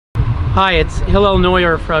Hi, it's Hillel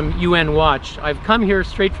Neuer from UN Watch. I've come here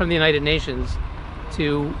straight from the United Nations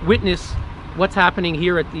to witness what's happening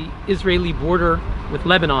here at the Israeli border with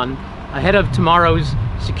Lebanon ahead of tomorrow's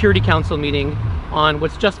Security Council meeting on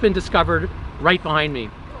what's just been discovered right behind me.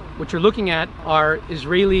 What you're looking at are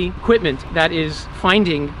Israeli equipment that is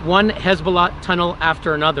finding one Hezbollah tunnel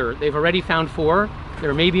after another. They've already found 4.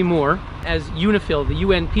 There may be more. As UNIFIL, the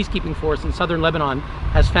UN peacekeeping force in southern Lebanon,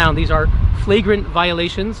 has found, these are flagrant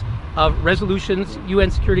violations of resolutions, UN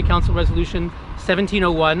Security Council Resolution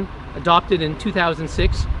 1701, adopted in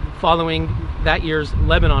 2006 following that year's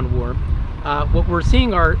Lebanon war. What we're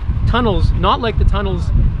seeing are tunnels, not like the tunnels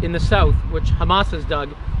in the south, which Hamas has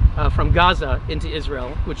dug from Gaza into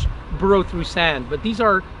Israel, which burrow through sand, but these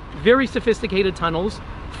are very sophisticated tunnels,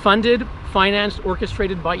 funded, financed,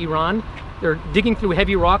 orchestrated by Iran. They're digging through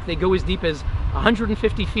heavy rock. They go as deep as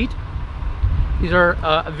 150 feet. These are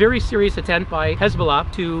a very serious attempt by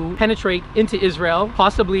Hezbollah to penetrate into Israel,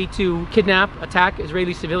 possibly to kidnap, attack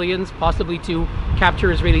Israeli civilians, possibly to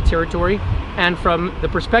capture Israeli territory. And from the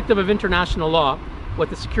perspective of international law, what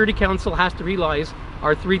the Security Council has to realize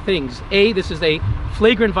are 3 things. A, this is a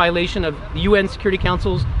flagrant violation of the UN Security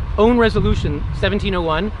Council's own resolution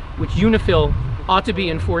 1701, which UNIFIL ought to be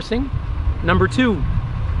enforcing. Number 2,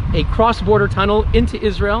 a cross-border tunnel into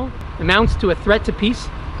Israel amounts to a threat to peace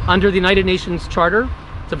under the United Nations Charter.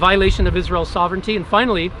 It's a violation of Israel's sovereignty. And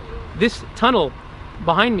finally, this tunnel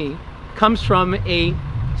behind me comes from a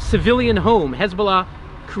civilian home. Hezbollah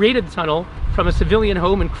created the tunnel from a civilian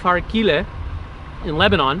home in Kfar Kile in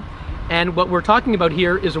Lebanon. And what we're talking about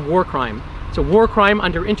here is a war crime. It's a war crime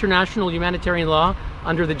under international humanitarian law,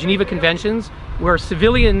 under the Geneva Conventions, where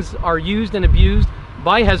civilians are used and abused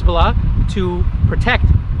by Hezbollah to protect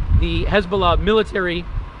the Hezbollah military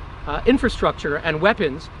infrastructure and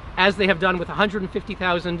weapons, as they have done with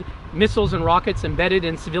 150,000 missiles and rockets embedded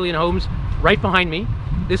in civilian homes right behind me.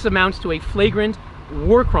 This amounts to a flagrant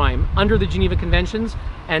war crime under the Geneva Conventions,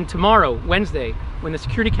 and tomorrow, Wednesday, when the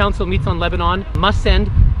Security Council meets on Lebanon, must send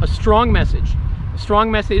a strong message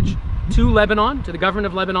to Lebanon, to the government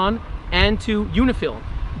of Lebanon, and to UNIFIL.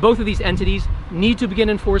 Both of these entities need to begin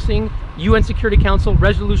enforcing UN Security Council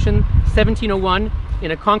Resolution 1701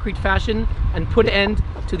 in a concrete fashion and put an end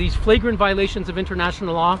to these flagrant violations of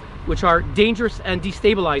international law, which are dangerous and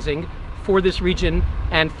destabilizing for this region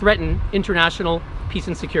and threaten international peace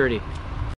and security.